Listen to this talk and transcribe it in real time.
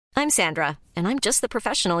I'm Sandra, and I'm just the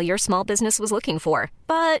professional your small business was looking for.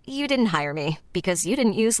 But you didn't hire me because you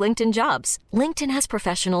didn't use LinkedIn Jobs. LinkedIn has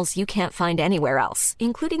professionals you can't find anywhere else,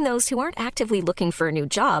 including those who aren't actively looking for a new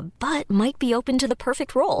job, but might be open to the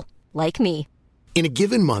perfect role, like me. In a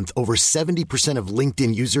given month, over 70% of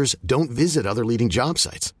LinkedIn users don't visit other leading job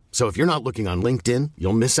sites. So if you're not looking on LinkedIn,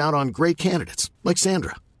 you'll miss out on great candidates like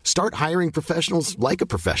Sandra. Start hiring professionals like a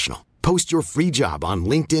professional. Post your free job on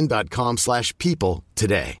linkedin.com/people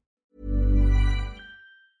today.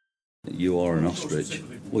 You are an ostrich.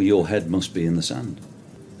 Well, your head must be in the sand.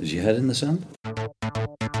 Is your head in the sand?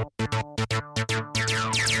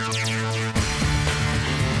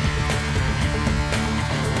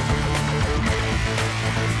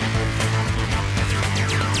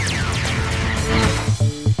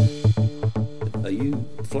 Are you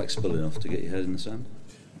flexible enough to get your head in the sand?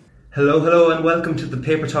 Hello, and welcome to the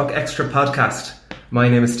Paper Talk Extra podcast. My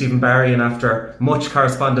name is Stephen Barry, and after much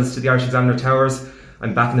correspondence to the Irish Examiner Towers,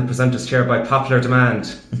 I'm back in the presenter's chair by popular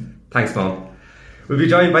demand. Thanks, Paul. We'll be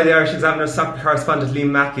joined by the Irish Examiner soccer correspondent Liam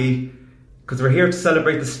Mackey, because we're here to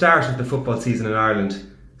celebrate the start of the football season in Ireland.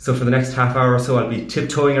 So for the next half hour or so, I'll be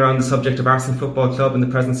tiptoeing around the subject of Arsenal Football Club in the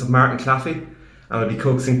presence of Martin Claffey, and I'll be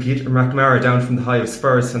coaxing Peter McNamara down from the high of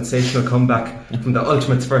Spurs' sensational comeback from the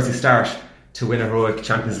ultimate Spursy start to win a heroic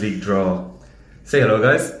Champions League draw. Say hello,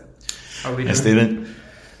 guys. How are we doing? Hey, Stephen.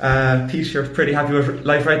 Pete, you're pretty happy with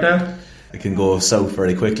life right now? It can go south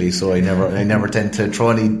very quickly, so I never tend to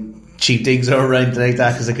throw any cheap digs around like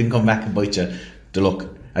that, because it can come back and bite you. Look,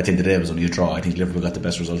 I think today was only a draw. I think Liverpool got the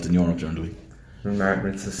best result in Europe during the week.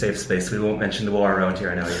 Martin, it's a safe space. We won't mention the war around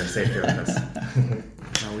here now. You're safe here with us.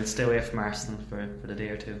 No, we'll stay away from Arsenal for the day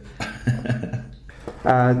or two.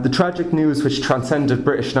 The tragic news which transcended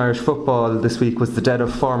British and Irish football this week was the death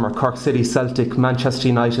of former Cork City, Celtic, Manchester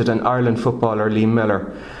United and Ireland footballer Liam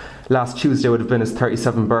Miller. Last Tuesday would have been his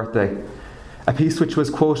 37th birthday. A piece which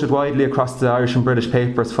was quoted widely across the Irish and British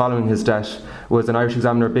papers following his death was an Irish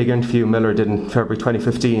Examiner big interview Miller did in February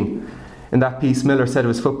 2015. In that piece, Miller said of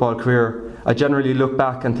his football career, "I generally look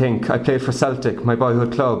back and think, I played for Celtic, my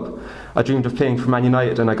boyhood club. I dreamed of playing for Man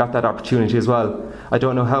United and I got that opportunity as well. I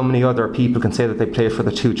don't know how many other people can say that they played for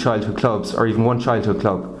the two childhood clubs or even one childhood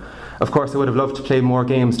club. Of course, I would have loved to play more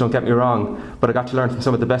games, don't get me wrong, but I got to learn from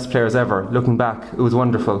some of the best players ever. Looking back, it was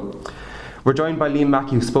wonderful." We're joined by Liam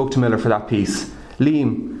Mackey, who spoke to Miller for that piece.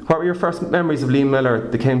 Liam, what were your first memories of Liam Miller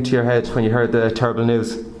that came to your head when you heard the terrible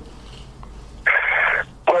news?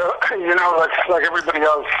 Well, like everybody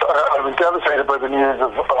else, I was devastated by the news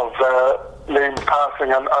of Liam's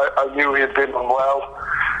passing, and I knew he had been unwell.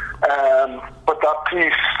 But that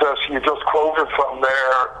piece that you just quoted from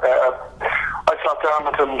there, I sat down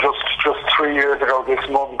with him just 3 years ago this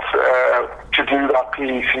month to do that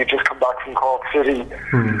piece. He'd just come back from Cork City,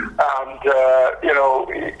 and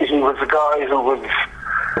he was a guy who was,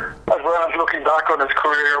 as well as looking back on his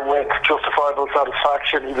career with justifiable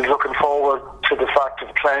satisfaction, he was looking forward to the fact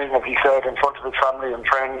of playing, as he said, in front of his family and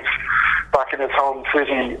friends back in his home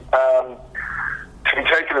city. To be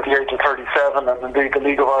taken at the age of 37, and indeed the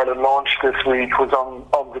League of Ireland launch this week was on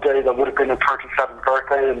the day that would have been his 37th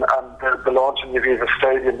birthday, and the launch in the Aviva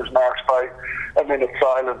Stadium was marked by a minute's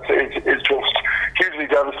silence. It's just hugely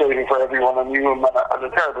devastating for everyone. I knew him, and a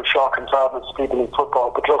terrible shock and sadness to people in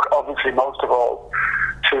football. But look, obviously most of all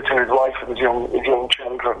to his wife and his young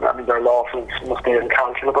children. I mean, their losses must be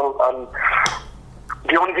incalculable. And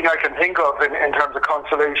the only thing I can think of in terms of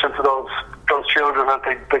consolation for those children as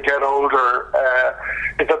they get older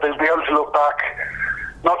is that they'll be able to look back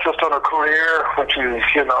not just on a career which is,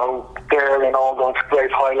 there in all those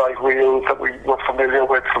great highlight reels that we were familiar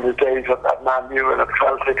with from his days at Man U and at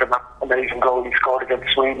Celtic, and that amazing goal he scored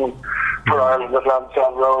against Sweden for Ireland at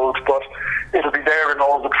Lansdowne Road, but it'll be there in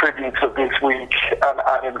all the tributes of this week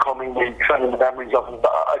and in coming weeks and in the memories of him.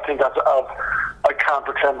 I think that's I can't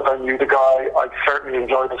pretend that I knew the guy. I certainly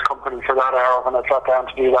enjoyed his company for that hour when I sat down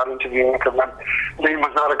to do that interview with him. And Liam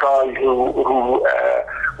was not a guy who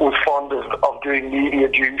was fond of doing media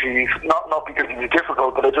duties, not because he was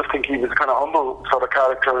difficult, but I just think he was a kind of humble sort of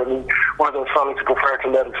character, and one of those fellas who preferred to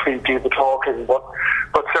let his feet do the talking. But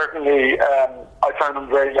certainly I found him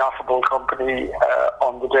very affable company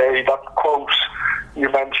on the day. That quote you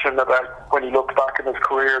mentioned about when he looked back in his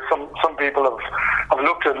career, some people have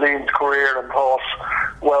looked at Liam's career and thought,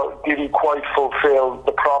 well, did he quite fulfil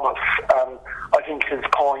the promise? I think his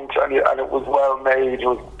point, and it was well made,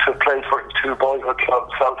 was to play for his two boyhood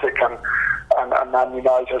clubs, Celtic and Man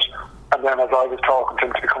United. And then as I was talking to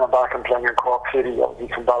him to be coming back and playing in Cork City,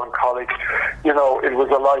 obviously from Ballincollig, it was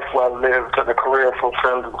a life well lived and a career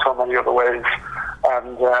fulfilled in so many other ways.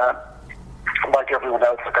 And like everyone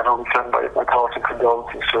else, I can only send my thoughts and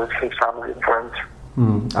condolences to his family and friends.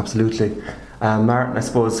 Absolutely. Martin, I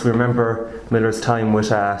suppose we remember Miller's time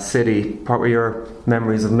with City. What were your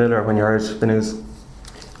memories of Miller when you heard the news?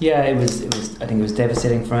 Yeah, it was. I think it was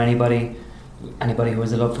devastating for anybody who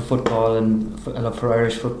has a love for football and a love for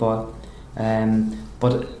Irish football.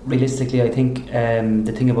 But realistically, I think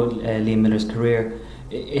the thing about Liam Miller's career,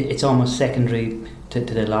 it's almost secondary to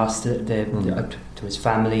the loss to his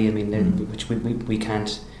family. I mean, which we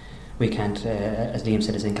can't, as Liam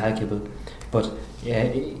said, is incalculable. But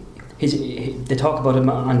the talk about him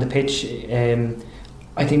on the pitch,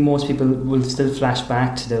 I think most people will still flash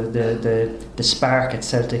back to the spark at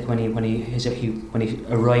Celtic when he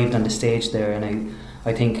arrived on the stage there, and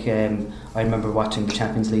I think I remember watching the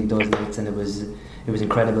Champions League those nights, and it was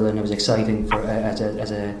incredible, and it was exciting for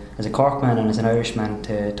as a Cork man and as an Irishman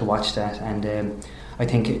to watch that. And I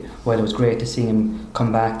think while it was great to see him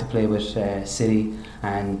come back to play with City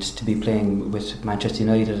and to be playing with Manchester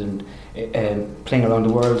United and playing around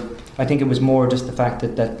the world, I think it was more just the fact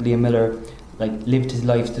that Liam Miller lived his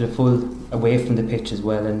life to the full away from the pitch as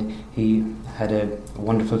well, and he had a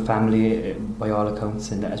wonderful family by all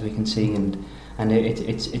accounts, and as we can see, and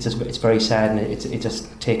it's very sad, and it's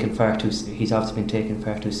just taken far too. He's obviously been taken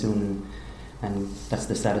far too soon, and that's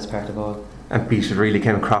the saddest part of all. And Pete, it really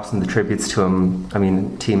came across in the tributes to him. I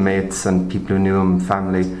mean, teammates and people who knew him,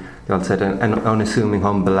 family, they all said an unassuming,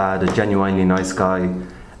 humble lad, a genuinely nice guy,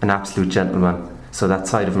 an absolute gentleman. So that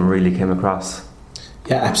side of him really came across.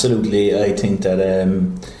 Yeah, absolutely. I think that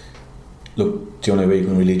look, the only way you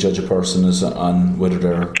can really judge a person is on whether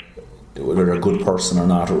they're a good person or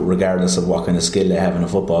not, regardless of what kind of skill they have in a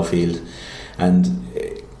football field. And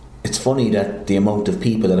it's funny that the amount of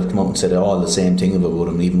people that have come out and said all the same thing about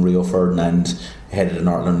him. Even Rio Ferdinand, head of the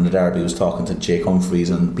Northern Ireland Derby, was talking to Jake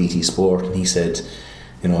Humphreys on BT Sport, and he said,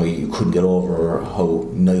 you know, you couldn't get over how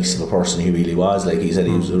nice of a person he really was. Like he said,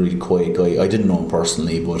 he was a really quiet guy. I didn't know him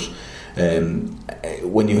personally, but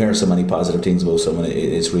when you hear so many positive things about someone,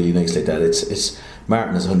 it's really nice like that. It's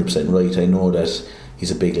Martin is 100% right. I know that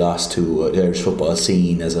he's a big loss to the Irish football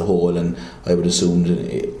scene as a whole, and I would assume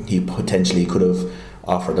that he potentially could have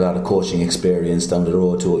offered a lot of coaching experience down the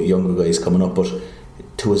road to younger guys coming up, but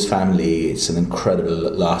to his family it's an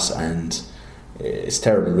incredible loss, and it's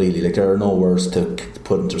terrible really. Like, there are no words to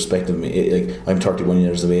put into perspective. Like, I'm 31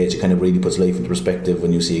 years of age. It kind of really puts life into perspective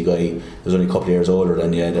when you see a guy who's only a couple of years older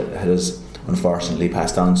than you that has unfortunately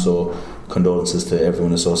passed on. So condolences to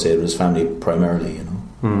everyone associated with his family primarily, you know.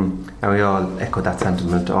 And we all echo that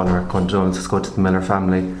sentiment. All our condolences go to the Miller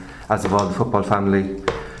family, as of all the football family.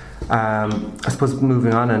 I suppose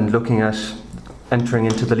moving on and looking at entering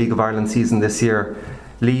into the League of Ireland season this year,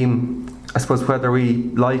 Liam, I suppose whether we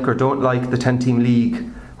like or don't like the 10-team league,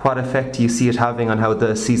 what effect do you see it having on how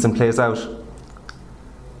the season plays out?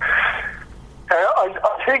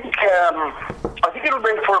 I think it'll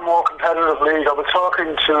make for a more competitive league. I was talking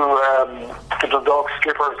to the Dundalk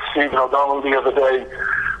skipper Stephen O'Donnell the other day,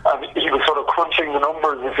 and he was sort of crunching the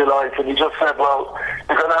numbers, if you like, and he just said, well,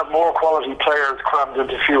 you're going to have more quality players crammed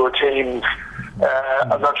into fewer teams,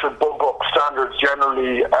 and that should bump up standards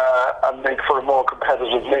generally and make for a more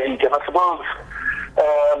competitive league. And I suppose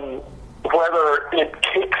whether it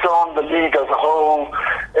kicks on the league as a whole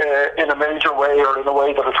in a major way, or in a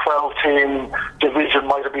way that a 12-team division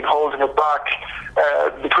might have been holding it back,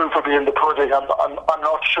 the proof will be in the pudding. I'm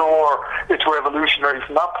not sure it's revolutionary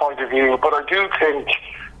from that point of view, but I do think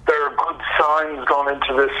there are good signs going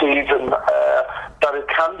into this season that it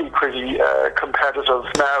can be pretty competitive.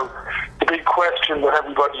 Now, the big question that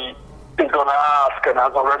everybody is going to ask, and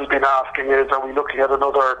has already been asking, is, are we looking at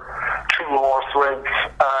another two-horse race?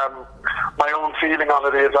 My own feeling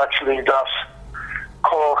on it is actually that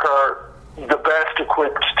Cork are the best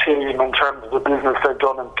equipped team in terms of the business they've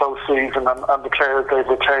done in post-season and the players they've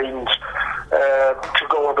retained to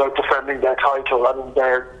go about defending their title. I mean,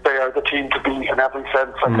 they are the team to beat in every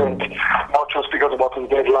sense, I think, not just because of what they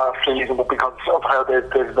did last season, but because of how they've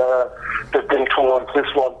built towards this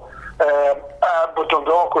one. But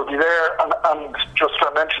Dundalk will be there, and just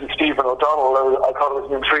to mention Stephen O'Donnell, I thought it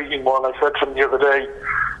was an intriguing one. I said to him the other day,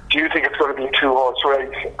 do you think it's going to be a two-horse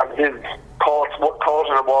race? And his thought in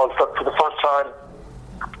it was that for the first time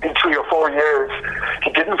in 3 or 4 years,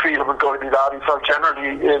 he didn't feel it was going to be that. He felt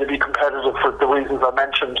generally it'd be competitive for the reasons I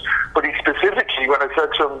mentioned. But he specifically, when I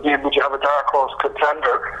said to him, would you have a dark horse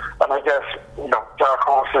contender? And I guess, dark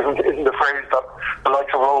horse isn't a phrase that the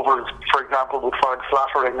likes of Rovers, for example, would find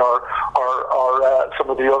flattering, or some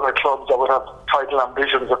of the other clubs that would have title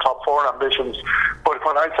ambitions or top 4 ambitions. But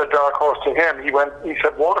when I said dark horse to him, he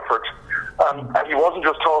said Waterford. And he wasn't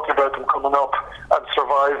just talking about them coming up and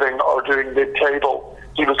surviving or doing mid-table.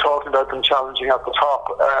 He was talking about them challenging at the top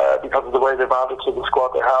because of the way they've added to the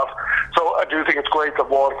squad they have. So I do think it's great that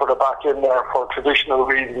Waterford are back in there for traditional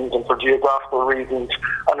reasons and for geographical reasons,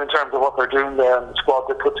 and in terms of what they're doing there and the squad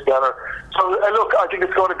they put together. So look, I think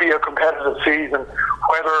it's going to be a competitive season.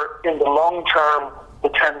 Whether in the long term the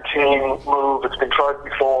 10-team move, it's been tried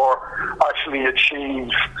before, actually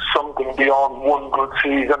achieves something beyond one good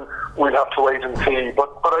season, we'll have to wait and see. But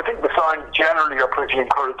I think the signs generally are pretty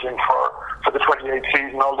encouraging for the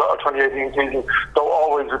 2018 season, though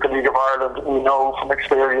always with the League of Ireland, we know from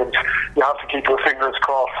experience you have to keep your fingers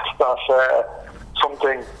crossed that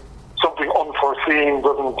something unforeseen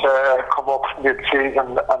doesn't come up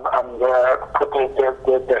mid-season and put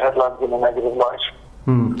the headlines in a negative light.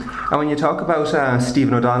 And when you talk about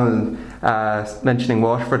Stephen O'Donnell mentioning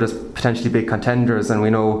Waterford as potentially big contenders, and we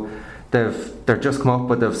know they're just come up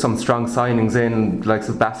with some strong signings in, likes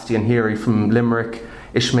of Bastian Heary from Limerick,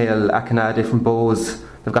 Ishmael Akinade from Bohs.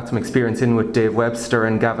 They've got some experience in with Dave Webster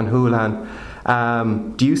and Gavin Houlihan.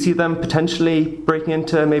 Do you see them potentially breaking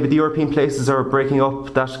into maybe the European places or breaking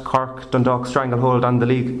up that Cork-Dundalk stranglehold on the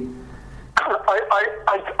league?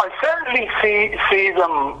 I certainly see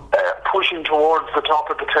them pushing towards the top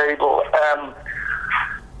of the table.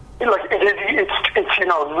 It's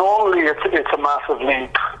normally it's a massive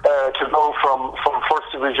leap to go from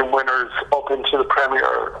first division winners up into the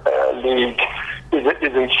Premier League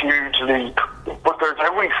is a huge leap. But there's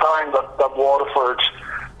every sign that Waterford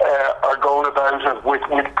are going about it with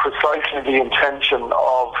precisely the intention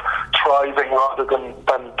of thriving rather than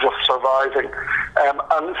just surviving.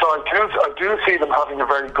 And so I do see them having a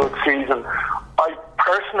very good season. I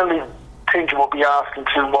personally think it would be asking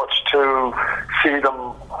too much to see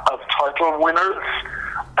them as title winners.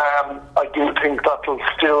 I do think that will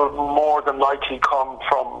still more than likely come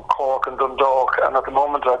from Cork and Dundalk, and at the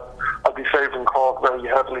moment I'd be favouring Cork very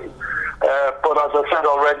heavily. But as I said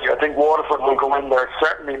already, I think Waterford will go in there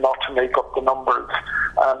certainly not to make up the numbers,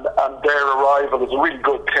 and their arrival is a really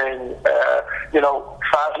good thing.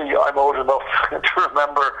 Sadly, I'm old enough to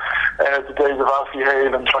remember the days of Alfie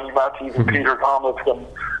Hale and Johnny Matthews and Peter Thomas and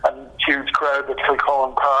huge crowd at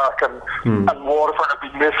Kilcohen Park, and Waterford have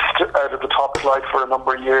been missed out of the top flight for a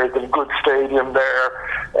number of years. In a good stadium there.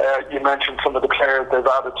 You mentioned some of the players they've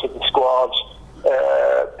added to the squad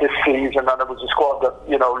this season, and it was a squad that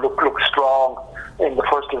looked strong in the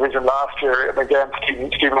first division last year. And again,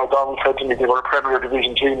 Stephen O'Donnell said to me they were a Premier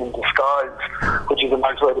Division team in disguise, which is a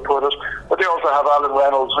nice way to put it. But they also have Alan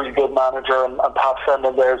Reynolds, really good manager, and Pat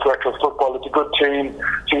Fenton there as director of football. It's a good team,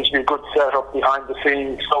 seems to be a good setup behind the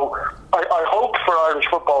scenes. So I hope for Irish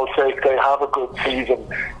football's sake they have a good season.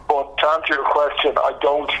 But to answer your question, I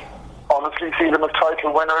don't honestly see them as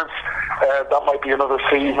title winners. That might be another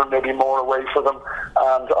season, maybe more away for them,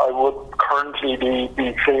 and I would currently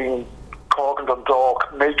be seeing Cork and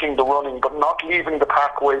Dundalk making the running but not leaving the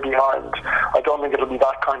pack way behind. I don't think it'll be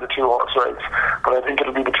that kind of two-horse race, but I think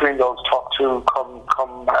it'll be between those top two come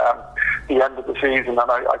the end of the season,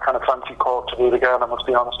 and I kind of fancy Cork to do it again, I must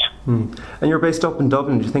be honest. And you're based up in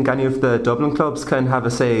Dublin. Do you think any of the Dublin clubs can have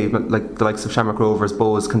a say, like the likes of Shamrock Rovers,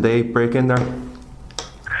 Bohs? Can they break in there?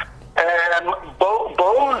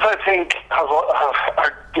 Bohs, I think,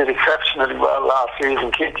 did exceptionally well last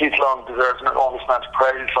season. Keith Long deserves an enormous amount of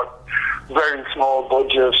praise. Very small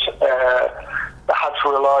budget, had to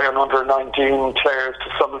rely on under-19 players to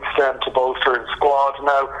some extent to bolster his squad.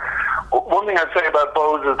 Now, one thing I'd say about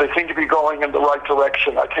Bohs is they seem to be going in the right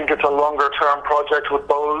direction. I think it's a longer-term project with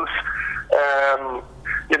Bohs.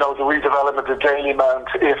 The redevelopment of Dalymount,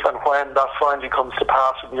 if and when that finally comes to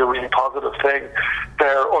pass, would be a really positive thing.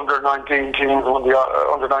 Their under-19 teams,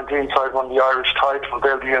 under-19 side won the Irish title.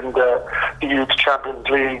 They'll be in the Youth Champions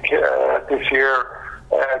League this year.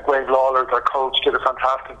 Greg Lawler, their coach, did a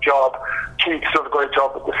fantastic job. Keith's done a great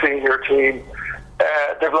job with the senior team.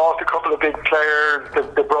 They've lost a couple of big players.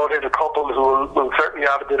 They brought in a couple who will certainly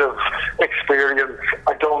add a bit of experience.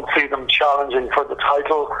 I don't see them challenging for the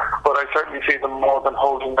title, but I certainly see them more than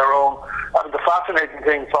holding their own. And the fascinating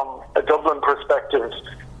thing from a Dublin perspective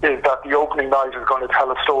is that the opening night is going to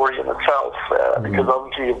tell a story in itself, because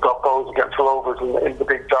obviously you've got Bohs against Rovers in the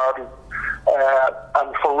big derby.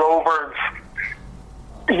 And for Rovers,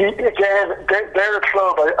 again, they're a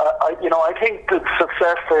club. I think the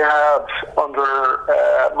success they had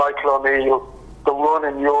under Michael O'Neill, the run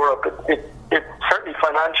in Europe, it certainly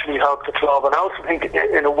financially helped the club, and I also think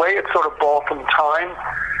in a way it sort of bought them time,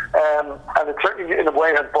 and it certainly in a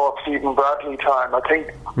way had bought Stephen Bradley time. I think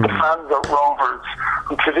the fans at Rovers,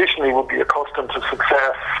 who traditionally would be accustomed to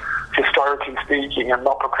success, historically speaking, and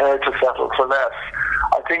not prepared to settle for less,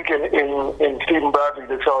 I think in Stephen Bradley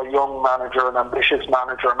they saw a young manager, an ambitious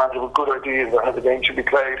manager, a manager with good ideas that how the game should be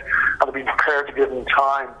played, and have been prepared to give him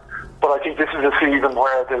time. But I think this is a season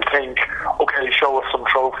where they'll think, okay, show us some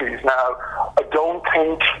trophies now. I don't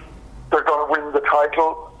think they're going to win the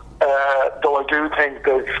title, though I do think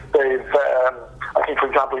they've I think, for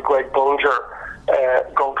example, Greg Bolger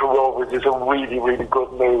going to Rovers is a really, really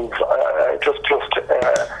good move. Just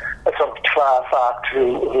a sort of class act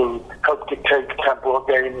who helped dictate the tempo of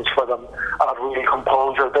games for them and have really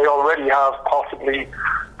composure. They already have possibly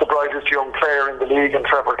the brightest young player in the league in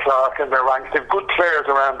Trevor Clark in their ranks. They've good players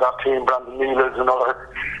around that team. Brandon Neal is another.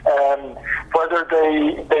 Whether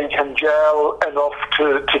they can gel enough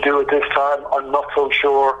to do it this time, I'm not so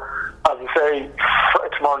sure. As I say,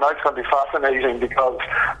 tomorrow night's going to be fascinating because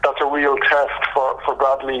that's a real test for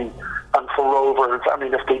Bradley and for Rovers. I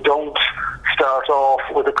mean, if they don't start off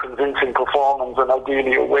with a convincing performance and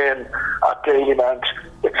ideally a win at Dalymount,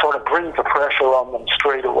 it sort of brings the pressure on them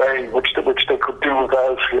straight away, which they could do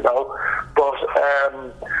without, you know.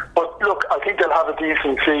 But look, I think they'll have a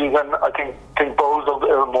decent season. I think Bows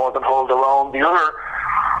will more than hold their own. The other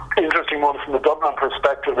interesting one from the Dublin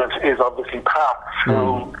perspective is obviously Pats,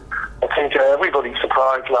 who I think everybody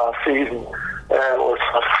surprised last season was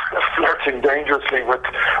flirting dangerously with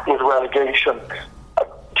relegation.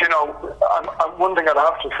 You know, one thing I'd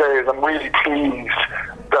have to say is I'm really pleased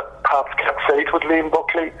that Pats kept faith with Liam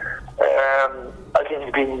Buckley. I think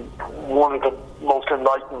he's been one of the most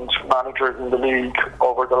enlightened managers in the league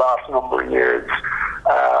over the last number of years,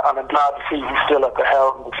 and I'm glad to see he's still at the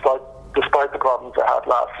helm despite the problems they had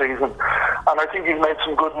last season. And I think he's made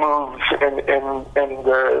some good moves in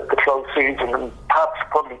the close season. And Pat's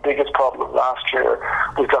probably biggest problem last year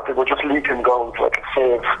was that they were just leaking goals like a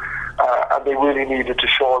sieve, and they really needed to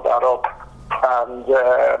shore that up. And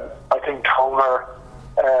I think Toner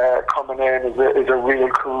coming in is a real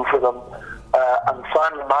coup for them. And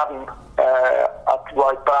Simon Madden at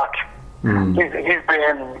right back, he's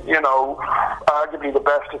been, you know, arguably the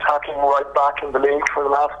best attacking right back in the league for the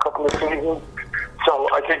last couple of seasons. So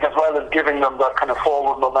I think as well as giving them that kind of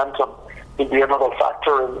forward momentum, he'll be another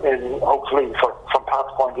factor in hopefully, from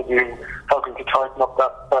Pat's point of view, helping to tighten up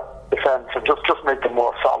that defence and just make them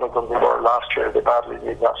more solid than they were last year. They badly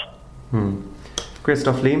need that. Great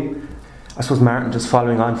stuff, Liam. I suppose, Martin, just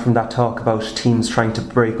following on from that talk about teams trying to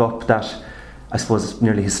break up that, I suppose,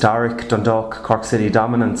 nearly historic Dundalk, Cork City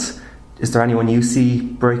dominance. Is there anyone you see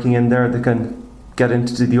breaking in there that can get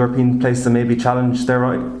into the European place and maybe challenge their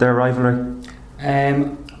rivalry?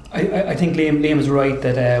 I think Liam is right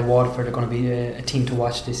that Waterford are going to be a team to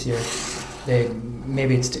watch this year.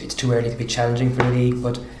 Maybe it's too early to be challenging for the league,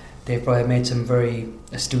 but they've probably made some very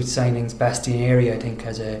astute signings. Bastianeri, I think,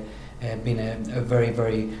 has been a very,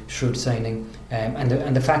 very shrewd signing,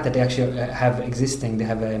 and the fact that they actually have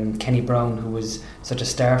Kenny Brown, who was such a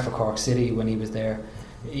star for Cork City when he was there.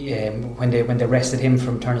 When they rested him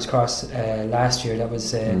from Turner's Cross last year, that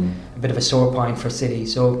was a bit of a sore point for City.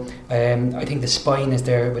 So I think the spine is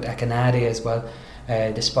there with Akinade as well.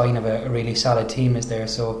 The spine of a really solid team is there,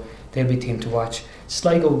 so they'll be a team to watch.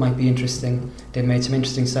 Sligo might be interesting. They've made some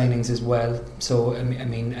interesting signings as well. So I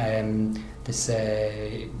mean, this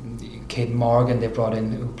Kate Morgan they brought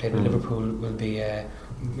in, who played with Liverpool, will be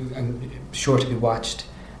I'm sure to be watched.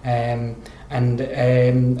 And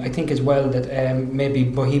I think as well that maybe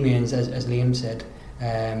Bohemians, as Liam said,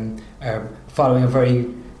 are following a very,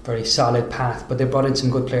 very solid path, but they brought in some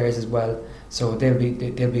good players as well. So they'll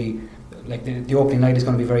be like the opening night is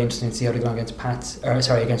going to be very interesting to see how they go against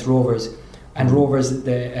against Rovers. And Rovers,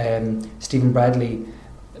 Stephen Bradley,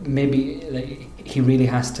 maybe he really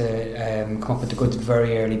has to come up with the goods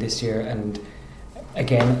very early this year. And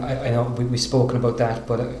again, I know we've spoken about that,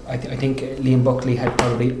 but I think Liam Buckley had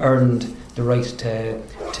probably earned the right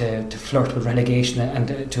to flirt with relegation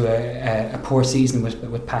and to a poor season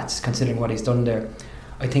with Pats, considering what he's done there.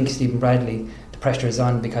 I think Stephen Bradley, the pressure is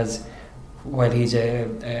on because while he's a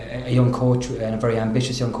young coach and a very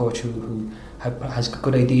ambitious young coach who has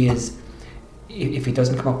good ideas, if he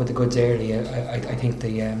doesn't come up with the goods early, I think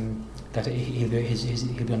that he'll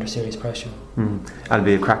be under serious pressure. It'll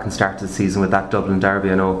be a cracking start to the season with that Dublin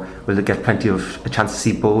derby. I know we'll get plenty of a chance to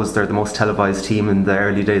see Bows. They're the most televised team in the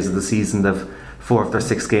early days of the season. They've 4 of their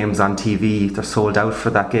 6 games on TV. They're sold out for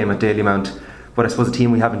that game at Dalymount. But I suppose a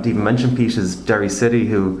team we haven't even mentioned, Pete, is Derry City,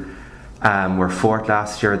 who were 4th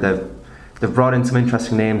last year. They've brought in some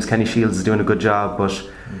interesting names. Kenny Shields is doing a good job, but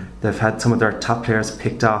they've had some of their top players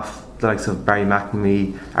picked off, the likes of Barry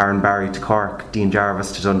McNamee, Aaron Barry to Cork, Dean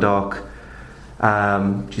Jarvis to Dundalk.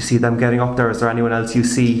 Do you see them getting up there? Is there anyone else you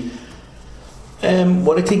see?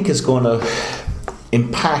 What I think is going to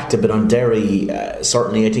impact a bit on Derry.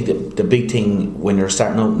 Certainly, I think the big thing when you're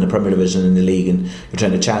starting out in the Premier Division in the league and you're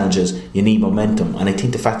trying to challenge is you need momentum. And I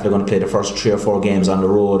think the fact that they're going to play the first 3 or 4 games on the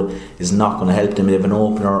road is not going to help them. They have an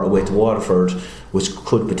opener away to Waterford, which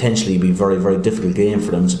could potentially be a very, very difficult game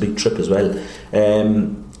for them. It's a big trip as well.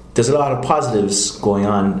 There's a lot of positives going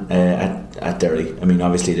on at Derry. I mean,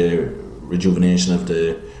 obviously the renovation of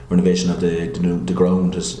the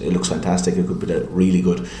ground it looks fantastic. It could be a really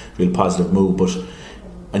good, real positive move. But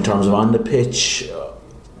in terms of on the pitch,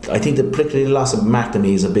 I think that particularly the loss of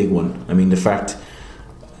McNamee is a big one. I mean, the fact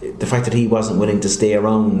that he wasn't willing to stay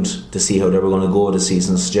around to see how they were going to go this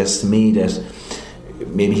season suggests to me that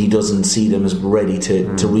maybe he doesn't see them as ready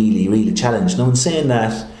to really, really challenge. Now, in saying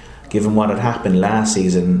that, given what had happened last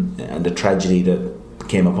season and the tragedy that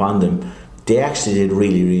came upon them, they actually did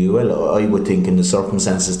really, really well, I would think, in the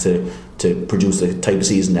circumstances to produce the type of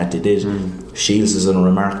season that they did. Shields has done a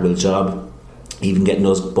remarkable job, even getting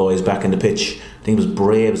those boys back in the pitch. I think it was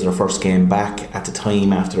Braves their first game back at the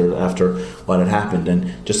time after what had happened,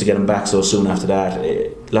 and just to get them back so soon after that,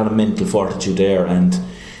 a lot of mental fortitude there. And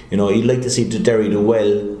you know, you'd like to see Derry do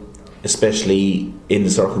well, especially in the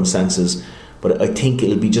circumstances, but I think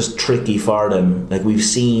it'll be just tricky for them. Like we've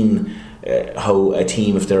seen how a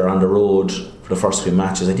team, if they're on the road for the first few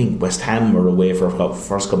matches, I think West Ham were away for the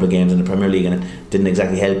first couple of games in the Premier League and it didn't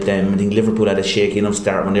exactly help them. I think Liverpool had a shaky enough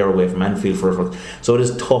start when they were away from Anfield so it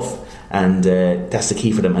is tough, and that's the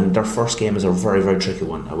key for them. And their first game is a very, very tricky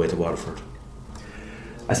one away to Waterford.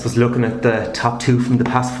 I suppose looking at the top 2 from the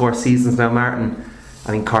past 4 seasons now, Martin,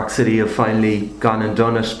 I mean, Cork City have finally gone and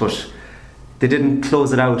done it, but they didn't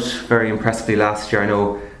close it out very impressively last year. I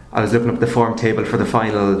know I was looking up the form table for the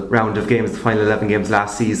final round of games, the final 11 games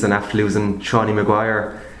last season, after losing Seanie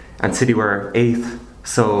Maguire, and City were 8th.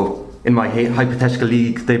 So in my hypothetical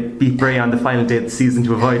league, they beat Bray on the final day of the season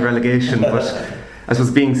to avoid relegation. But I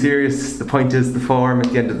suppose, being serious, the point is the form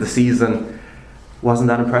at the end of the season wasn't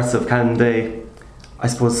that impressive. Can they, I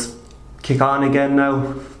suppose, kick on again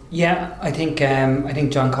now? Yeah, I think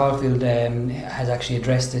John Caulfield has actually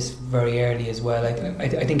addressed this very early as well. I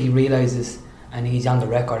think he realises, and he's on the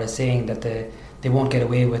record as saying that they won't get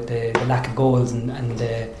away with the lack of goals and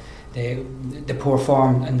the poor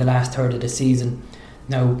form in the last third of the season.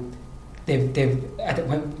 Now, they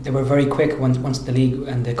were very quick once the league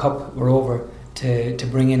and the cup were over to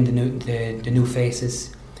bring in the new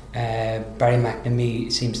faces. Barry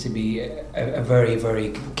McNamee seems to be a very,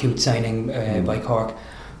 very cute signing by Cork,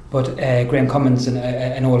 but Graham Cummins,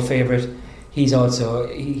 an old favourite. He's also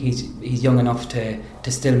he's young enough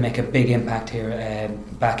to still make a big impact here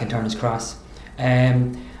back in Turner's Cross,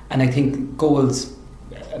 and I think goals.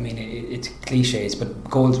 I mean, it's cliches, but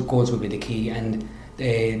goals will be the key, and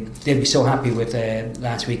they'll be so happy with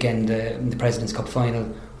last weekend the President's Cup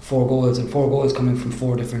final. 4 goals coming from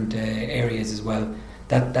 4 different areas as well.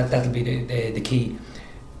 That'll be the key.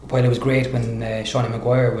 While it was great when Seanie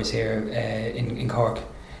Maguire was here in Cork.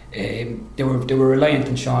 They were reliant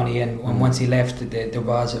on Seanie, and once he left, there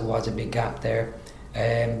was a big gap there.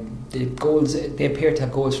 The goals, they appear to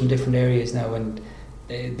have goals from different areas now, and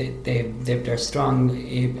they're strong.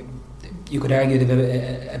 You could argue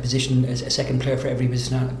they have a second player for every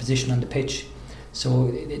position on the pitch, so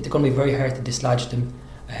they're going to be very hard to dislodge them.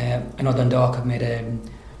 I know Dundalk have made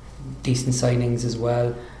decent signings as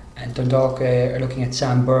well, and Dundalk are looking at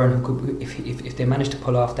Sam Byrne, who could, if they manage to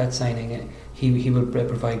pull off that signing, he will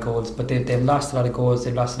provide goals. But they've lost a lot of goals.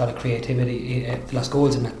 They've lost a lot of creativity. They lost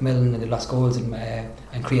goals in Macmillan, and they lost goals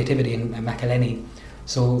and creativity in McElhenney.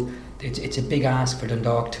 So it's a big ask for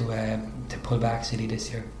Dundalk to pull back City this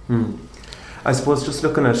year. I suppose just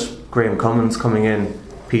looking at Graham Cummins coming in,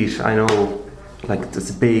 Pete, I know like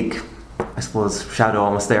there's a big, I suppose, shadow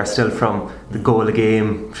almost there still from the goal of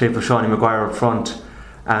game shape of Seanie Maguire up front,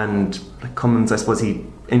 and like Cummins, I suppose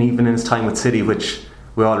and even in his time with City, which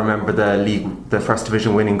we all remember the First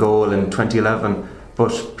Division winning goal in 2011,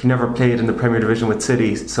 but he never played in the Premier Division with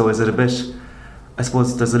City, so is it a bit, I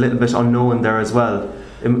suppose there's a little bit unknown there as well.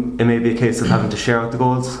 It may be a case of having to share out the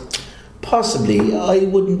goals. Possibly. I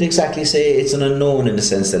wouldn't exactly say it's an unknown in the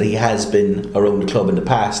sense that he has been around the club in the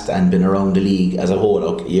past and been around the league as a whole.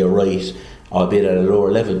 Look, you're right, albeit at a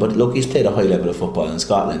lower level, but look, he's played a high level of football in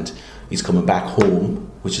Scotland. He's coming back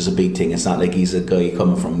home, which is a big thing. It's not like he's a guy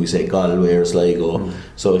coming from, we say, Galway or Sligo,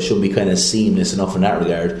 so it should be kind of seamless enough in that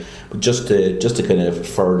regard. But just to kind of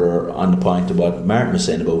further on the point of what Martin was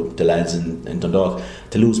saying about the lads in Dundalk,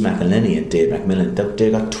 to lose McElhenney and Dave McMillan,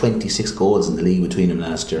 they got 26 goals in the league between them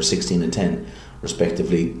last year, 16 and 10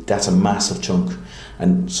 respectively. That's a massive chunk.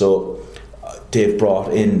 And so they've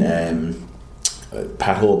brought in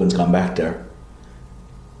Pat Hoban's gone back there.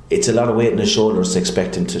 it's a lot of weight on his shoulders to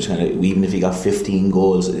expect him to kind of, even if he got 15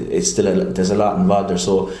 goals, it's still there's a lot involved there.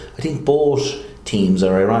 So I think both teams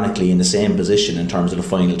are ironically in the same position in terms of the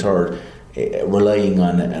final third, relying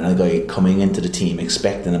on a guy coming into the team,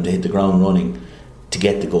 expecting him to hit the ground running to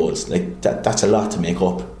get the goals. Like that's a lot to make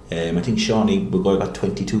up. I think Shawnee got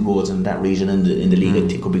 22 goals in that region in the league. I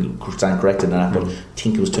think could be stand corrected on that, but I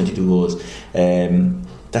think it was 22 goals.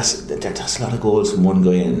 That's a lot of goals from one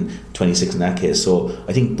guy, and 26 in that case. So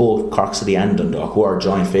I think both Cork City and Dundalk, who are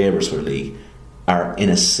joint favourites for the league, are in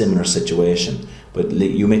a similar situation. But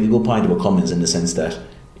you make a good point about Cummins in the sense that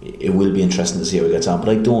it will be interesting to see how he gets on. But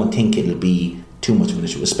I don't think it'll be too much of an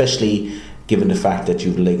issue, especially given the fact that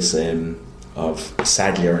you've likes of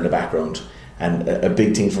Sadlier in the background. And a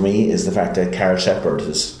big thing for me is the fact that Carl Shepard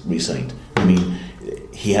has re-signed. I mean,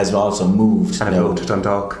 he has also moved and now to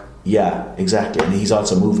Dundalk. Yeah, exactly. And he's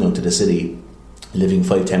also moved now to the city, living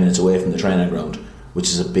 5-10 minutes away from the training ground, which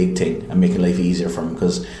is a big thing and making life easier for him,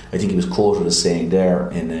 because I think he was quoted as saying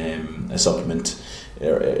there in a supplement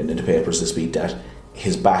in the papers this week that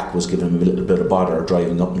his back was giving him a little bit of bother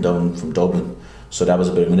driving up and down from Dublin. So that was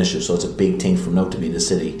a bit of an issue. So it's a big thing for him now to be in the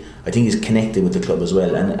city. I think he's connected with the club as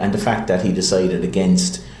well, and the fact that he decided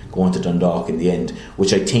against going to Dundalk in the end,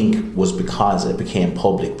 which I think was because it became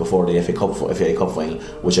public before the FA Cup final,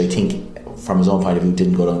 which I think from his own point of view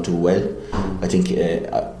didn't go down too well. I think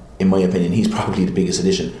in my opinion he's probably the biggest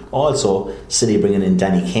addition. Also, City bringing in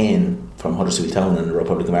Danny Kane from Huddersfield Town and the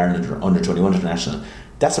Republic of Ireland under 21 international,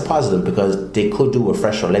 that's a positive, because they could do with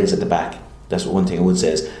fresher legs at the back. That's one thing I would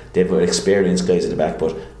say, is they've got experienced guys at the back,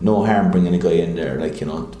 but no harm bringing a guy in there, like, you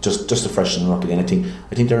know, just to freshen them up again. I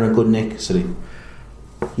think they're in a good nick, City.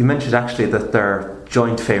 You mentioned actually that they're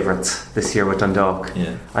joint favourites this year with Dundalk.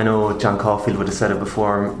 Yeah. I know John Caulfield would have said it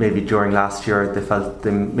before, maybe during last year they felt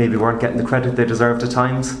they maybe weren't getting the credit they deserved at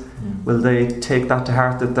times. Will they take that to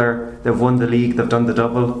heart, that they've won the league, they've done the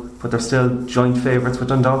double, but they're still joint favourites with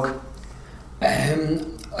Dundalk?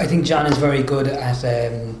 I think John is very good at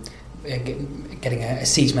getting a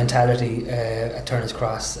siege mentality at Turner's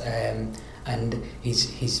Cross, and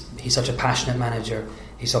he's such a passionate manager.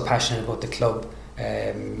 He's so passionate about the club,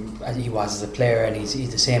 as he was as a player, and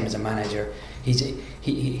he's the same as a manager.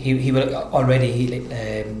 He will already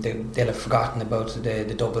they'll have forgotten about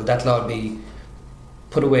the double. That'll all be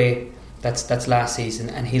put away. That's last season,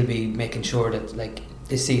 and he'll be making sure that, like,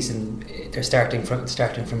 this season they're starting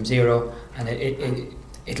from zero, and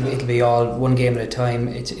it'll be all one game at a time.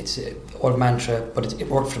 It's an old mantra, but it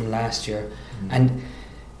worked from last year. And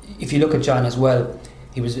if you look at John as well,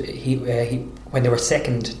 he when they were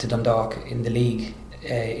second to Dundalk in the league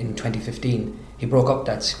in 2015, he broke up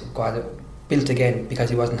that squad, built again, because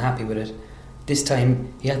he wasn't happy with it. This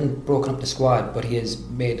time he hasn't broken up the squad, but he has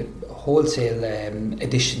made wholesale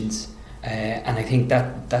additions, and I think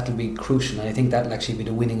that'll be crucial, and I think that'll actually be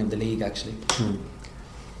the winning of the league, actually.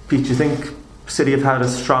 Pete, do you think City have had a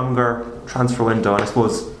stronger transfer window, and I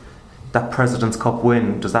suppose that President's Cup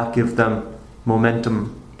win, does that give them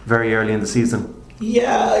momentum very early in the season?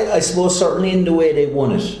 Yeah, I suppose certainly in the way they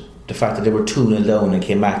won it. The fact that they were 2-0 down and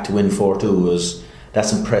came back to win 4-2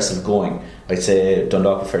 that's impressive going. I'd say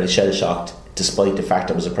Dundalk were fairly shell-shocked, despite the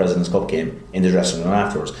fact it was a President's Cup game, in the dressing room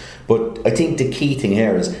afterwards. But I think the key thing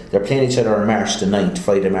here is they're playing each other on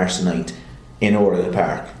Friday, March the 9th, in Oriel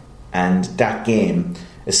Park. And that game,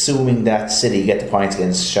 assuming that City get the points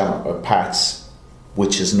against Pats,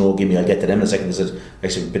 which is no gimme, I'll get to them in a second, because it's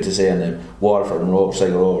actually a bit to say on them, Waterford and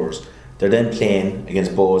Sligo Rovers. They're then playing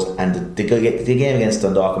against Bows, and the game against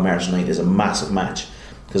Dundalk on March 9th is a massive match,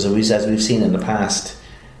 because as we've seen in the past,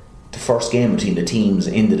 the first game between the teams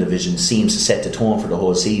in the division seems to set the tone for the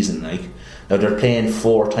whole season. Like, now they're playing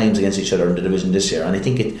 4 times against each other in the division this year, and I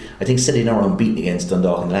think City now are unbeaten against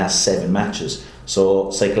Dundalk in the last 7 matches.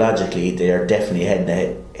 So psychologically, they are definitely head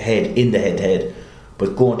in the head-to-head.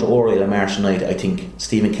 But going to Oriel on March 9th, I think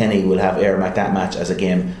Stephen Kenny will have airmarked that match as a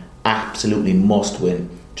game absolutely must win,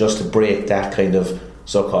 just to break that kind of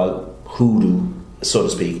so-called hoodoo, so to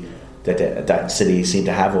speak, that City seem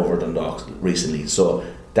to have over Dundalk recently. So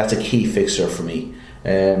that's a key fixture for me.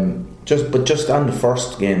 Just on the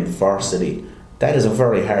first game for City, that is a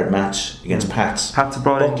very hard match against Pats. Pats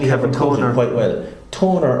brought in Kevin Toner quite well.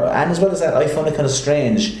 Toner, and as well as that, I found it kind of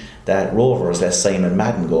strange that Rovers let Simon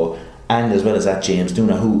Madden go, and as well as that James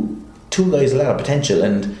Duna, who, 2 guys, a lot of potential,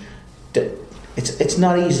 and it's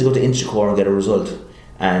not easy to go to Inchicore and get a result.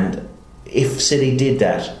 And if City did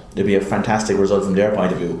that, there'd be a fantastic result from their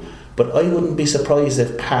point of view. But I wouldn't be surprised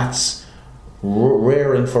if Pats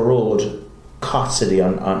rearing for road caught City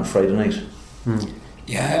on Friday night.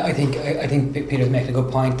 Yeah, I think Peter's making a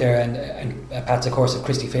good point there, and Pat's of course of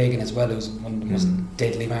Christy Fagan as well, who's one of the most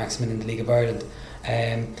deadly marksmen in the League of Ireland.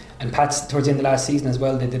 And Pat's towards the end of last season as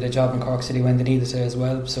well, they did a job in Cork City when they needed to as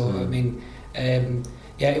well. So I mean,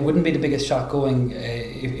 it wouldn't be the biggest shot going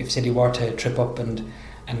if City were to trip up, and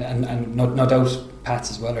no doubt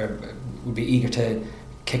Pats as well would be eager to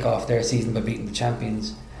kick off their season by beating the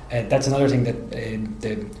champions. That's another thing that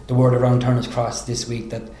the word around Turner's Cross this week,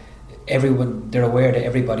 that they're aware that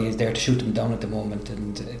everybody is there to shoot them down at the moment,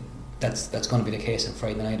 and that's going to be the case on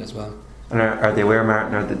Friday night as well. And are they aware,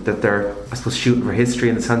 Martin, that they're, I suppose, shooting for history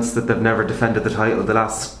in the sense that they've never defended the title? The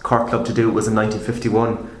last Cork club to do it was in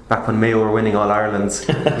 1951, back when Mayo were winning All Irelands.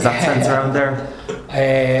 Is that sense around there?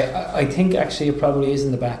 I think actually it probably is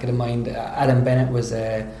in the back of the mind. Alan Bennett was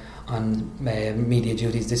on media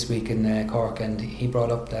duties this week in Cork, and he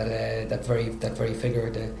brought up that very figure,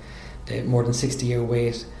 the more than 60-year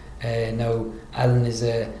wait. Now Alan is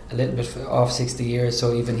a little bit off 60 years,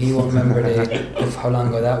 so even he won't remember of how long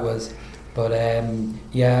ago that was. But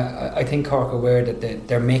I think Cork are aware that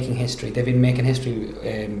they're making history. They've been making history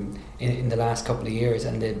in the last couple of years,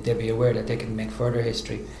 and they'll be aware that they can make further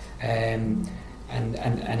history. And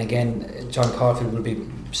again, John Caulfield will be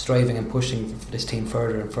striving and pushing this team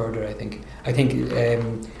further and further. I think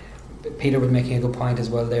Peter was making a good point as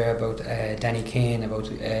well there about Danny Kane, about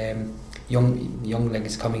young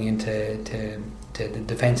legs coming into the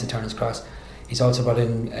defence of Turner's Cross. He's also brought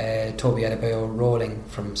in Toby Adebayo Rowling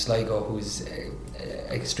from Sligo, who's an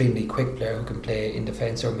extremely quick player who can play in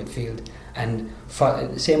defence or midfield. And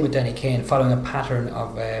same with Danny Kane, following a pattern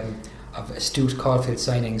of astute Caulfield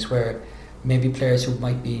signings, where maybe players who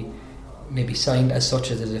might be maybe signed as such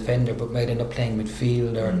as a defender but might end up playing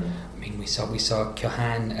midfield, or I mean, we saw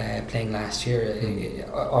Keohane playing last year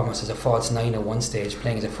almost as a false nine at one stage,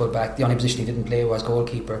 playing as a full back. The only position he didn't play was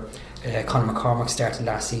goalkeeper. Conor McCormack started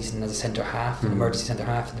last season as a centre half, an emergency centre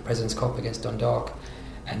half in the President's Cup against Dundalk,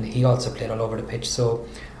 and he also played all over the pitch. So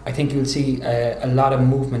I think you'll see a lot of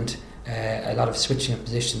movement, a lot of switching of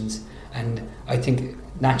positions, and I think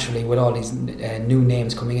naturally with all these new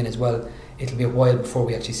names coming in as well, it'll be a while before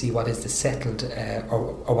we actually see what is the settled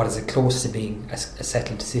or what is it close to being a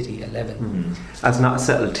settled City 11. As not a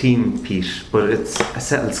settled team, Pete, but it's a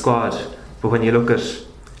settled squad. But when you look at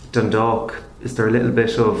Dundalk, is there a little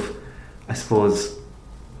bit of, I suppose,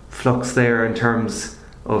 flux there in terms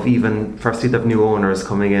of, even firstly they've new owners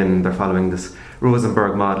coming in, they're following this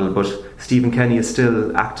Rosenberg model, but Stephen Kenny is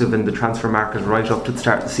still active in the transfer market right up to the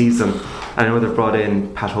start of the season. And I know they've brought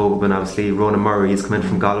in Pat Hogan, obviously Ronan Murray, he's come in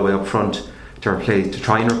from Galway up front to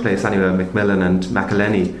try and replace anyway McMillan and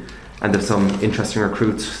McElhenney, and there's some interesting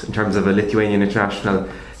recruits in terms of a Lithuanian international,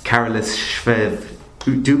 Karolis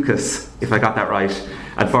Shved-Dukas, if I got that right,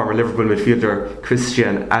 and former Liverpool midfielder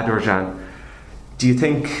Christian Adorjan. Do you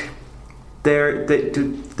think do they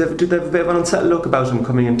have a bit of an unsettled look about him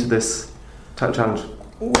coming into this title challenge?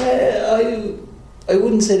 Well, I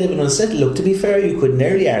wouldn't say they have an unsettled look. To be fair, you could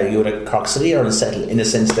nearly argue that Cork City are unsettled in the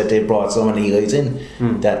sense that they brought so many guys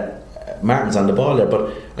in that Martin's on the ball there.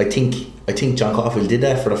 But I think John Caulfield did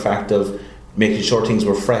that for the fact of making sure things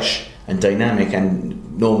were fresh and dynamic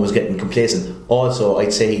and no one was getting complacent. Also,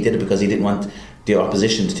 I'd say he did it because he didn't want the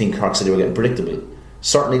opposition to think Cork City were getting predictable.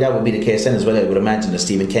 Certainly that would be the case then as well. I would imagine that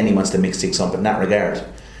Stephen Kenny wants to mix things up in that regard.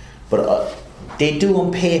 But they do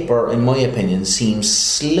on paper, in my opinion, seem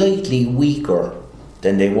slightly weaker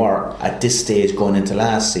than they were at this stage going into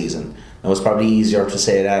last season. Now it's probably easy to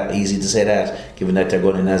say that, given that they're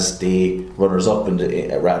going in as the runners-up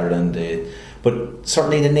rather than the. But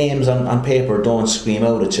certainly the names on paper don't scream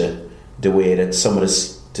out at you the way that some of the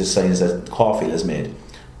signs that Caulfield has made.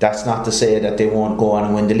 That's not to say that they won't go on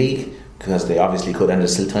and win the league, because they obviously could, and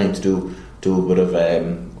there's still time to do a bit of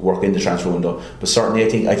work in the transfer window. But certainly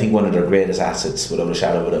I think one of their greatest assets, without a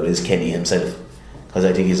shadow of a doubt, is Kenny himself, because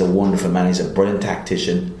I think he's a wonderful man. He's a brilliant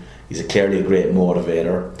tactician. He's clearly a great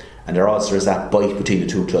motivator. And there also is that bite between the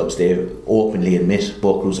two clubs. They openly admit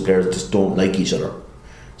both groups of players just don't like each other.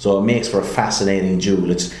 So it makes for a fascinating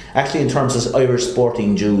duel. It's actually, in terms of Irish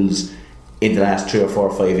sporting duels in the last 3 or 4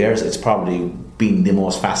 or 5 years, it's probably been the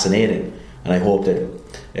most fascinating. And I hope that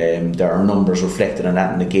there are numbers reflected on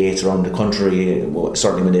that in the gates around the country.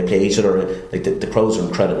 Certainly when they play each other, like the crowds are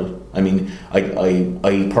incredible. I mean,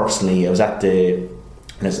 I personally, I was at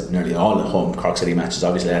nearly all the home Cork City matches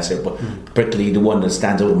obviously last year, but particularly the one that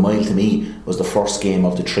stands out a mile to me was the first game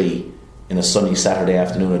of the 3 in a sunny Saturday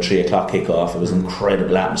afternoon at 3 o'clock kick-off. It was an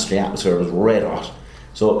incredible atmosphere. The atmosphere was red hot.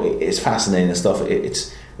 So it's fascinating stuff.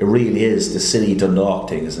 It really is. The City Dundalk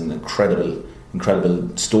thing is an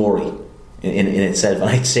incredible story in itself. And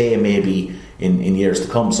I'd say maybe in years to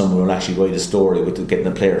come, someone will actually write a story with getting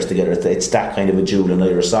the players together. It's that kind of a jewel in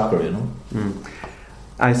Irish soccer, you know.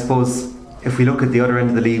 I suppose if we look at the other end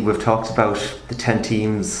of the league, we've talked about the 10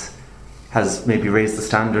 teams has maybe raised the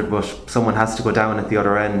standard, but someone has to go down at the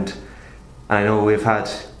other end. And I know we've had,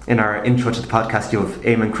 in our intro to the podcast, you have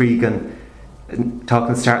Eamon Cregan talking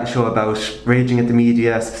at the start of the show about raging at the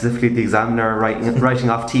media, specifically the Examiner, writing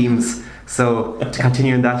off teams. So to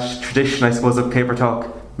continue in that tradition, I suppose, of paper talk,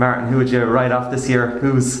 Martin, who would you write off this year?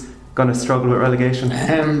 Who's going to struggle with relegation?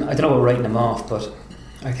 I don't know about writing them off, but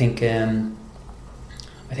I think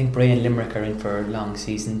Bray and Limerick are in for long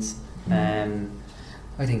seasons.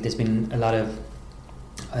 I think there's been a lot of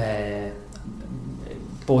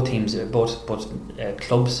both teams, both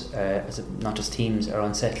clubs, not just teams, are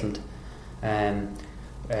unsettled.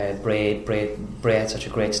 Bray had such a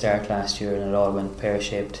great start last year, and it all went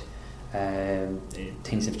pear-shaped.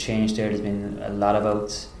 Things have changed there. There's been a lot of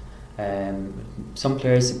outs. Some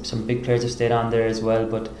big players have stayed on there as well,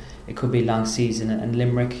 but it could be a long season. And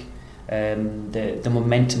Limerick, the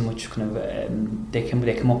momentum which kind of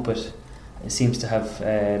they come up with, it seems to have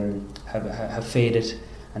faded,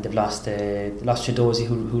 and they've lost Chidozie,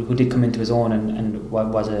 who did come into his own and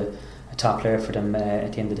was a top player for them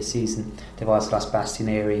at the end of the season. They've also lost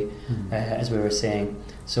Bastianeri, as we were saying.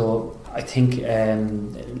 So I think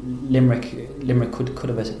Limerick could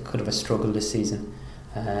have a struggle this season.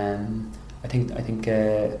 I think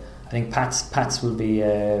Pats will be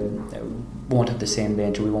won't have the same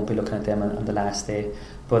danger. We won't be looking at them on the last day.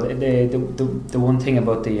 But the one thing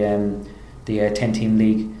about the 10-team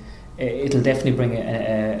league, it'll definitely bring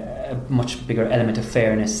a much bigger element of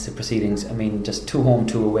fairness to proceedings. I mean, just 2 home,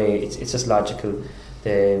 2 away, it's just logical.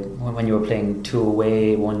 When you were playing 2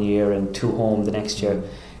 away one year and 2 home the next year,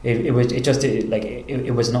 it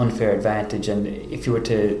was an unfair advantage. And if you were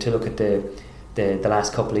to look at the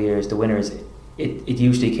last couple of years, the winners, it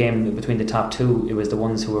usually came between the top 2. It was the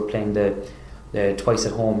ones who were playing the twice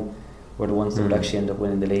at home were the ones that would actually end up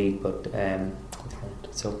winning the league. But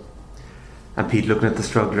so. And Pete, looking at the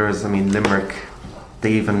strugglers, I mean, Limerick,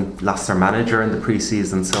 they even lost their manager in the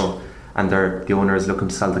pre-season, and the owner is looking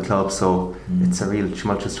to sell the club, so it's a real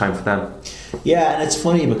tumultuous time for them. Yeah, and it's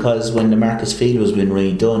funny because when the Marcus Field was being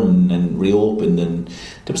redone and reopened, and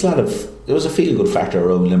there was a feel-good factor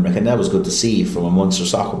around Limerick, and that was good to see from a Munster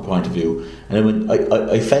soccer point of view. And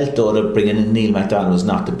I felt though that bringing in Neil MacDonald was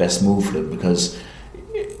not the best move for them, because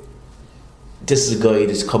this is a guy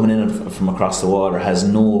that's coming in from across the water, has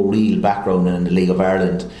no real background in the League of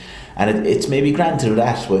Ireland, and it's maybe granted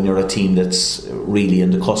that when you're a team that's really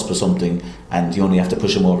in the cusp of something and you only have to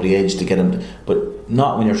push them over the edge to get them, but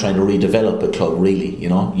not when you're trying to redevelop a club, really. You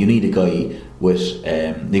know, you need a guy with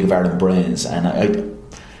League of Ireland brains, and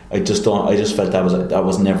I just felt that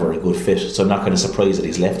was never a good fit, so I'm not kind of surprised that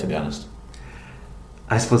he's left, to be honest.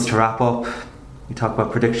 I suppose to wrap up, we talk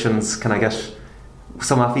about predictions. Can I get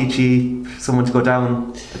some off each, someone to go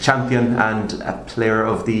down, a champion and a player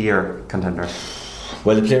of the year contender?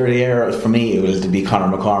 Well, the player of the year for me will be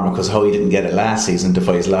Conor McCormack, because how he didn't get it last season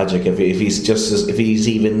defies logic. If he's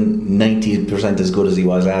even 90% as good as he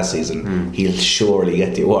was last season, he'll surely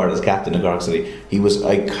get the award as captain of Cork City.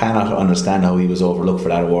 I cannot understand how he was overlooked for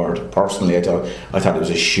that award. Personally, I thought it was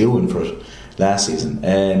a shoo-in for it last season.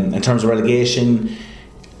 In terms of relegation,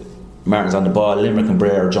 Martin's on the ball. Limerick and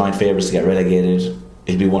Bray are joint favourites to get relegated.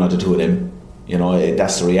 It'll be one of the two of them. You know,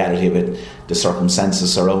 that's the reality of it. The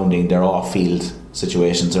circumstances surrounding their off-field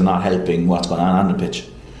situations are not helping what's going on the pitch.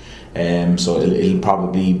 So it'll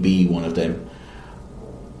probably be one of them.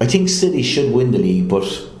 I think City should win the league, but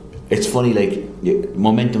it's funny, like,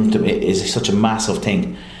 momentum is such a massive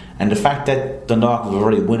thing. And the fact that Dundalk have a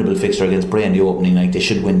very winnable fixture against Bray in the opening night, they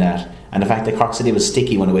should win that. And the fact that Cork City was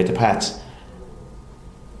sticky when they went to Pats,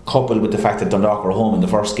 coupled with the fact that Dundalk were home in the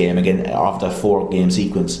first game again after that 4-game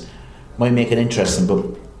sequence, might make it interesting, but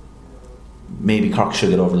maybe Cork should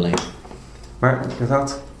get over the line. Martin, your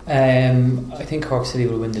thoughts? I think Cork City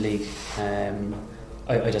will win the league.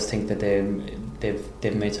 I just think that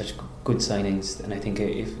they've made such good signings, and I think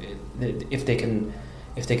if they can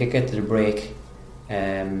get to the break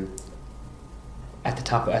at the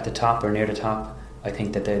top or near the top, I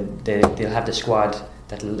think that they'll have the squad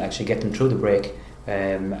that'll actually get them through the break.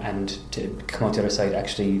 And to come out the other side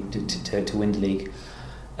actually to win the league.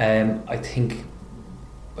 I think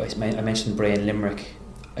I mentioned Bray and Limerick.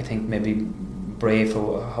 I think maybe Bray,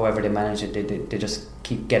 for however they manage it, they just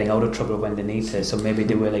keep getting out of trouble when they need to. So maybe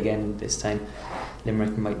they will again this time.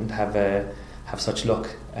 Limerick mightn't have such luck.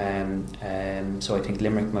 So I think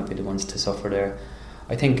Limerick might be the ones to suffer there.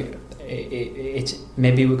 I think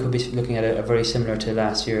maybe we could be looking at a very similar to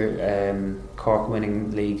last year, Cork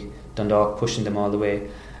winning league Dundalk pushing them all the way,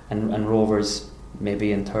 and Rovers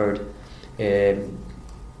maybe in third.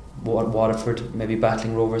 Waterford maybe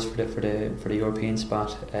battling Rovers for the European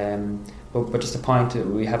spot. But just a point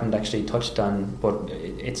we haven't actually touched on, but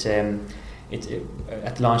it's at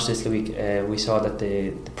the launch this week, we saw that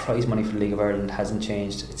the prize money for the League of Ireland hasn't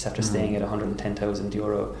changed. It's after staying at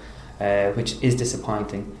 €110,000, which is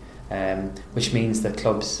disappointing. Which means that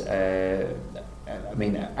clubs,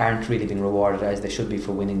 aren't really being rewarded as they should be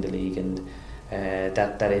for winning the league, and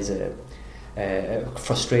that is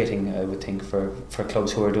frustrating, I would think, for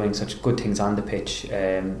clubs who are doing such good things on the pitch,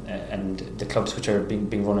 and the clubs which are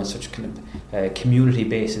being run on such kind of community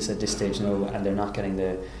basis at this stage now, and they're not getting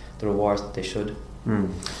the rewards that they should. I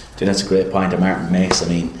think that's a great point that Martin makes. I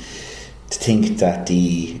mean, to think that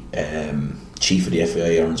the chief of the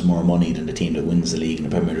FAI earns more money than the team that wins the league in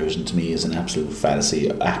the Premier Division, to me is an absolute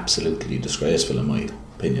fallacy, absolutely disgraceful in my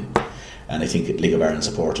opinion. And I think League of Ireland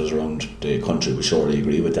supporters around the country will surely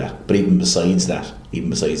agree with that. But even besides that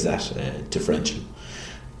differential,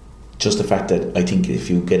 just the fact that I think if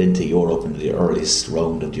you get into Europe in the earliest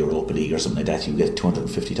round of the Europa League or something like that, you get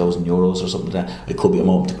 €250,000 or something like that. It could be a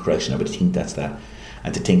moment of correction, but I think that's that.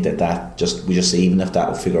 And to think that we just say, even if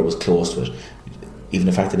that figure was close to it, even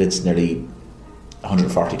the fact that it's nearly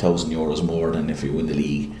 €140,000 more than if you win the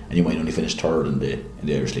league, and you might only finish third in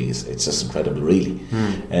the Irish League, it's just incredible, really.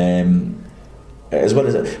 As well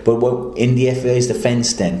as that, but in the FAI's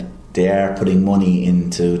defence, then they are putting money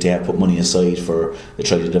put money aside to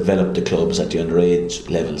try to develop the clubs at the underage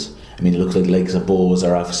levels. I mean, it looks like the likes of Bows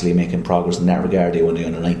are obviously making progress in that regard. They won the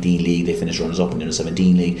under-19 league, they finished runners up in the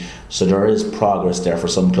under-17 league, so there is progress there for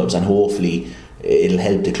some clubs, and hopefully it'll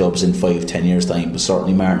help the clubs in 5-10 years time. But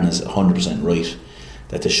certainly Martin is 100% right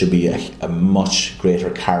that there should be a much greater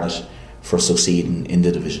carrot for succeeding in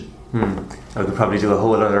the division. I could probably do a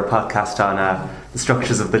whole other podcast on the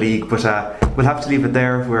structures of the league, but we'll have to leave it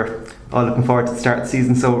there. We're all looking forward to the start of the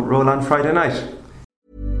season, so roll on Friday night.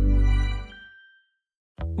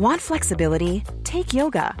 Want flexibility? Take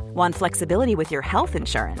yoga. Want flexibility with your health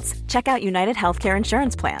insurance? Check out United Healthcare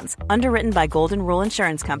Insurance Plans. Underwritten by Golden Rule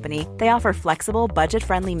Insurance Company, they offer flexible,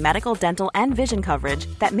 budget-friendly medical, dental, and vision coverage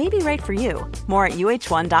that may be right for you. More at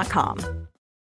UH1.com.